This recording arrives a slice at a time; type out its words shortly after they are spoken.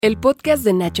El podcast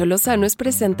de Nacho Lozano es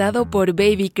presentado por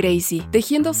Baby Crazy,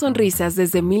 tejiendo sonrisas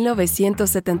desde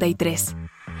 1973.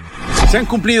 Se han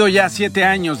cumplido ya 7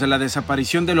 años de la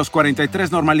desaparición de los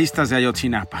 43 normalistas de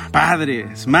Ayotzinapa.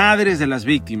 Padres, madres de las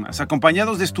víctimas,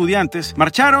 acompañados de estudiantes,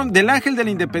 marcharon del Ángel de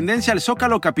la Independencia al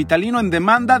Zócalo capitalino en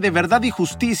demanda de verdad y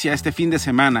justicia este fin de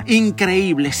semana.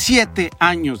 Increíble, 7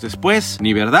 años después,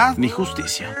 ni verdad ni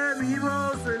justicia.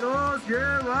 ¡Vivos se los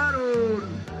llevaron!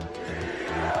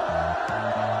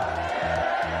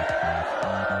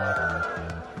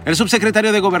 El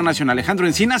subsecretario de Gobernación, Alejandro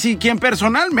Encinas, y quien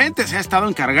personalmente se ha estado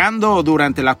encargando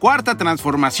durante la cuarta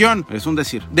transformación, es un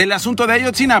decir, del asunto de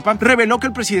Ayotzinapa, reveló que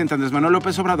el presidente Andrés Manuel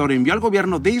López Obrador envió al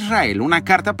gobierno de Israel una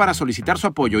carta para solicitar su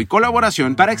apoyo y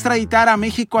colaboración para extraditar a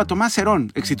México a Tomás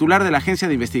Cerón, extitular de la Agencia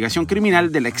de Investigación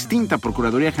Criminal de la extinta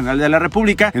Procuraduría General de la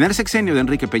República en el sexenio de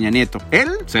Enrique Peña Nieto. Él,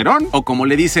 Cerón, o como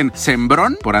le dicen,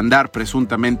 Sembrón, por andar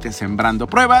presuntamente sembrando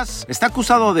pruebas, está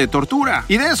acusado de tortura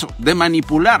y de eso, de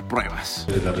manipular pruebas.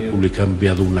 La República ha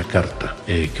enviado una carta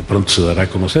que pronto se dará a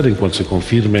conocer, en cual se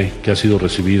confirme que ha sido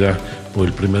recibida por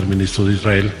el primer ministro de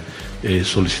Israel,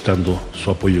 solicitando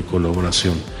su apoyo y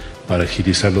colaboración para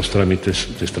agilizar los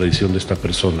trámites de extradición de esta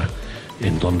persona,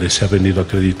 en donde se ha venido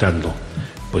acreditando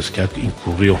pues que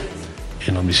incurrió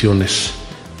en omisiones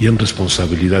y en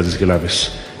responsabilidades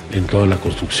graves en toda la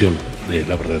construcción de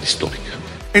la verdad histórica.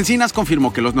 Encinas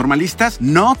confirmó que los normalistas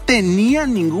no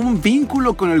tenían ningún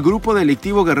vínculo con el grupo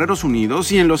delictivo Guerreros Unidos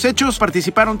y en los hechos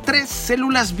participaron 3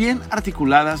 células bien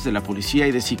articuladas de la policía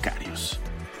y de sicarios.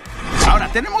 Ahora,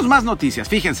 tenemos más noticias.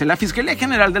 Fíjense, la Fiscalía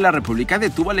General de la República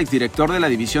detuvo al exdirector de la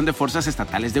División de Fuerzas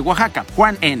Estatales de Oaxaca,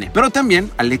 Juan N., pero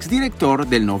también al exdirector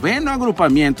del 9º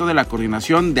Agrupamiento de la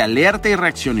Coordinación de Alerta y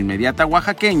Reacción Inmediata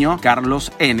oaxaqueño,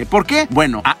 Carlos N. ¿Por qué?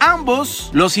 Bueno, a ambos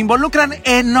los involucran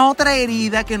en otra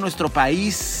herida que nuestro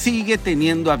país sigue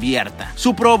teniendo abierta: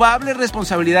 su probable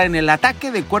responsabilidad en el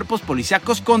ataque de cuerpos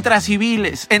policíacos contra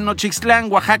civiles en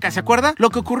Nochixtlán, Oaxaca. ¿Se acuerda?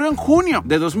 Lo que ocurrió en junio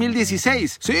de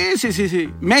 2016. Sí.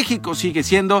 México sigue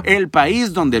siendo el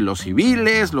país donde los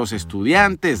civiles, los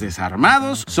estudiantes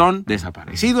desarmados son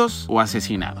desaparecidos o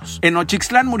asesinados. En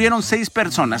Nochixtlán murieron 6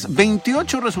 personas,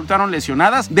 28 resultaron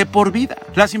lesionadas de por vida.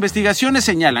 Las investigaciones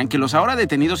señalan que los ahora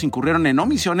detenidos incurrieron en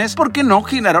omisiones porque no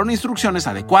generaron instrucciones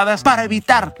adecuadas para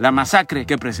evitar la masacre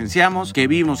que presenciamos, que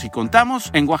vimos y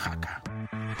contamos en Oaxaca.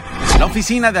 La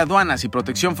Oficina de Aduanas y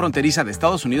Protección Fronteriza de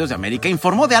Estados Unidos de América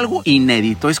informó de algo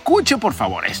inédito. Escuche por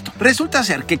favor esto. Resulta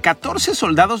ser que 14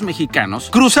 soldados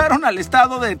mexicanos cruzaron al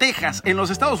estado de Texas, en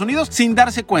los Estados Unidos, sin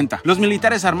darse cuenta. Los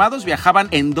militares armados viajaban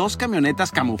en 2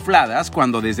 camionetas camufladas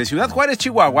cuando desde Ciudad Juárez,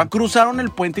 Chihuahua, cruzaron el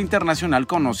puente internacional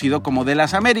conocido como de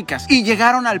las Américas y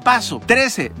llegaron al Paso.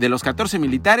 13 de los 14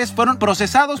 militares fueron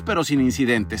procesados pero sin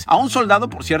incidentes. A un soldado,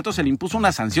 por cierto, se le impuso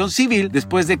una sanción civil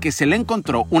después de que se le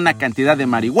encontró una cantidad de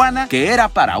marihuana que era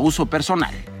para uso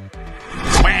personal.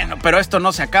 Bueno, pero esto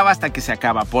no se acaba hasta que se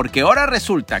acaba, porque ahora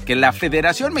resulta que la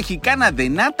Federación Mexicana de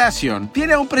Natación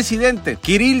tiene a un presidente,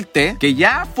 Kirill T., que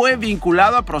ya fue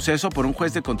vinculado a proceso por un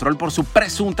juez de control por su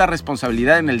presunta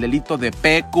responsabilidad en el delito de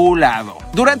peculado.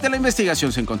 Durante la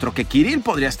investigación se encontró que Kirill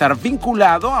podría estar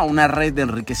vinculado a una red de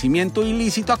enriquecimiento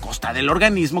ilícito a costa del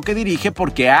organismo que dirige,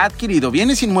 porque ha adquirido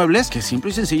bienes inmuebles que simple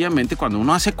y sencillamente, cuando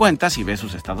uno hace cuentas y ve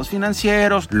sus estados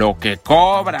financieros, lo que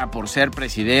cobra por ser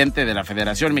presidente de la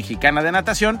Federación Mexicana de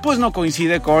Natación, pues no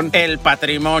coincide con el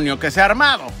patrimonio que se ha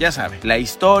armado. Ya sabe, la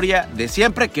historia de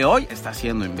siempre, que hoy está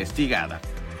siendo investigada.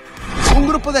 Un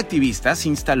grupo de activistas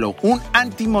instaló un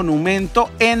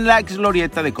antimonumento en la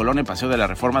exglorieta de Colón en Paseo de la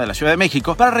Reforma de la Ciudad de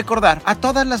México para recordar a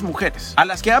todas las mujeres, a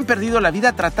las que han perdido la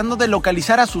vida tratando de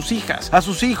localizar a sus hijas, a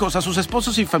sus hijos, a sus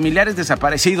esposos y familiares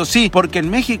desaparecidos. Sí, porque en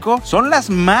México son las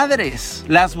madres,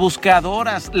 las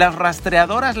buscadoras, las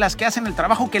rastreadoras las que hacen el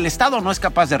trabajo que el Estado no es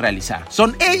capaz de realizar.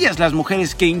 Son ellas las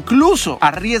mujeres que incluso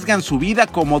arriesgan su vida,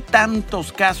 como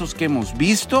tantos casos que hemos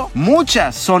visto.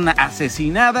 Muchas son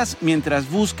asesinadas mientras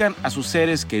buscan a sus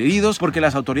seres queridos, porque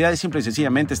las autoridades simple y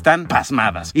sencillamente están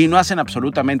pasmadas y no hacen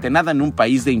absolutamente nada en un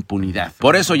país de impunidad.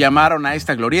 Por eso llamaron a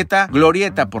esta glorieta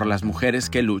por las mujeres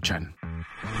que luchan.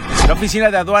 La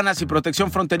Oficina de Aduanas y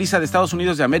Protección Fronteriza de Estados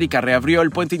Unidos de América reabrió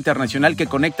el puente internacional que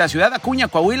conecta Ciudad Acuña,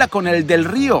 Coahuila, con el del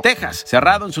Río, Texas,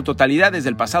 cerrado en su totalidad desde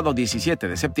el pasado 17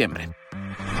 de septiembre.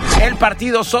 El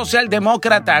Partido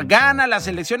Socialdemócrata gana las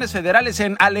elecciones federales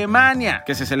en Alemania,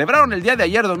 que se celebraron el día de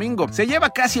ayer domingo. Se lleva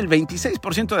casi el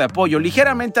 26% de apoyo,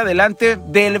 ligeramente adelante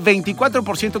del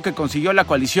 24% que consiguió la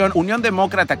coalición Unión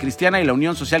Demócrata Cristiana y la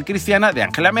Unión Social Cristiana de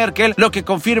Angela Merkel, lo que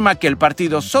confirma que el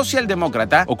Partido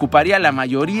Socialdemócrata ocuparía la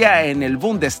mayoría en el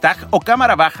Bundestag o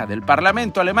Cámara Baja del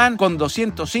Parlamento alemán con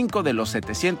 205 de los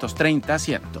 730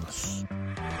 asientos.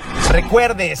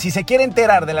 Recuerde, si se quiere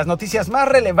enterar de las noticias más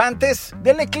relevantes,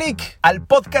 denle click al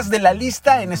podcast de La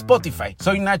Lista en Spotify.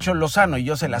 Soy Nacho Lozano y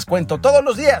yo se las cuento todos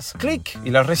los días. Click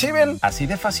y las reciben así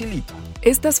de facilito.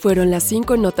 Estas fueron las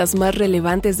 5 notas más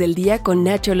relevantes del día con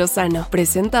Nacho Lozano,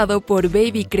 presentado por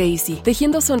Baby Crazy,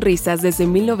 tejiendo sonrisas desde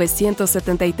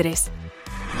 1973.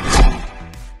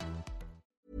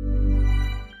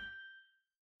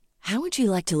 How would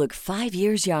you like to look 5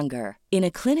 years younger? In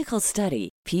a clinical study,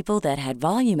 people that had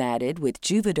volume added with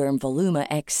Juvederm Voluma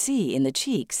XC in the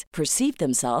cheeks perceived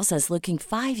themselves as looking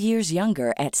 5 years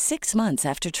younger at 6 months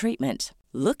after treatment.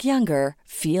 Look younger,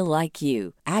 feel like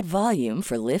you. Add volume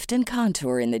for lift and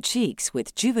contour in the cheeks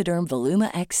with Juvederm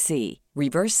Voluma XC.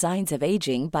 Reverse signs of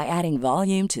aging by adding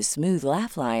volume to smooth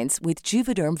laugh lines with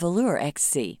Juvederm Volure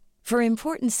XC. For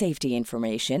important safety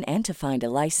information and to find a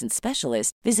licensed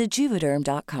specialist, visit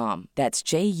Juvederm.com. That's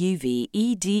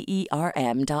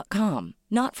JUVEDERM.com.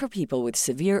 Not for people with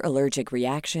severe allergic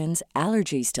reactions,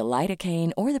 allergies to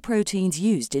lidocaine, or the proteins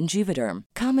used in Juvederm.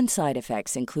 Common side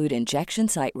effects include injection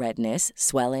site redness,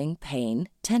 swelling, pain,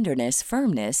 tenderness,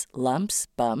 firmness, lumps,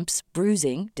 bumps,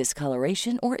 bruising,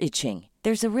 discoloration, or itching.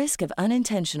 There's a risk of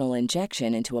unintentional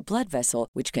injection into a blood vessel,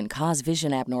 which can cause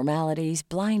vision abnormalities,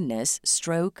 blindness,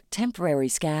 stroke, temporary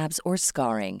scabs, or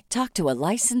scarring. Talk to a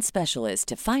licensed specialist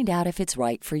to find out if it's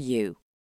right for you.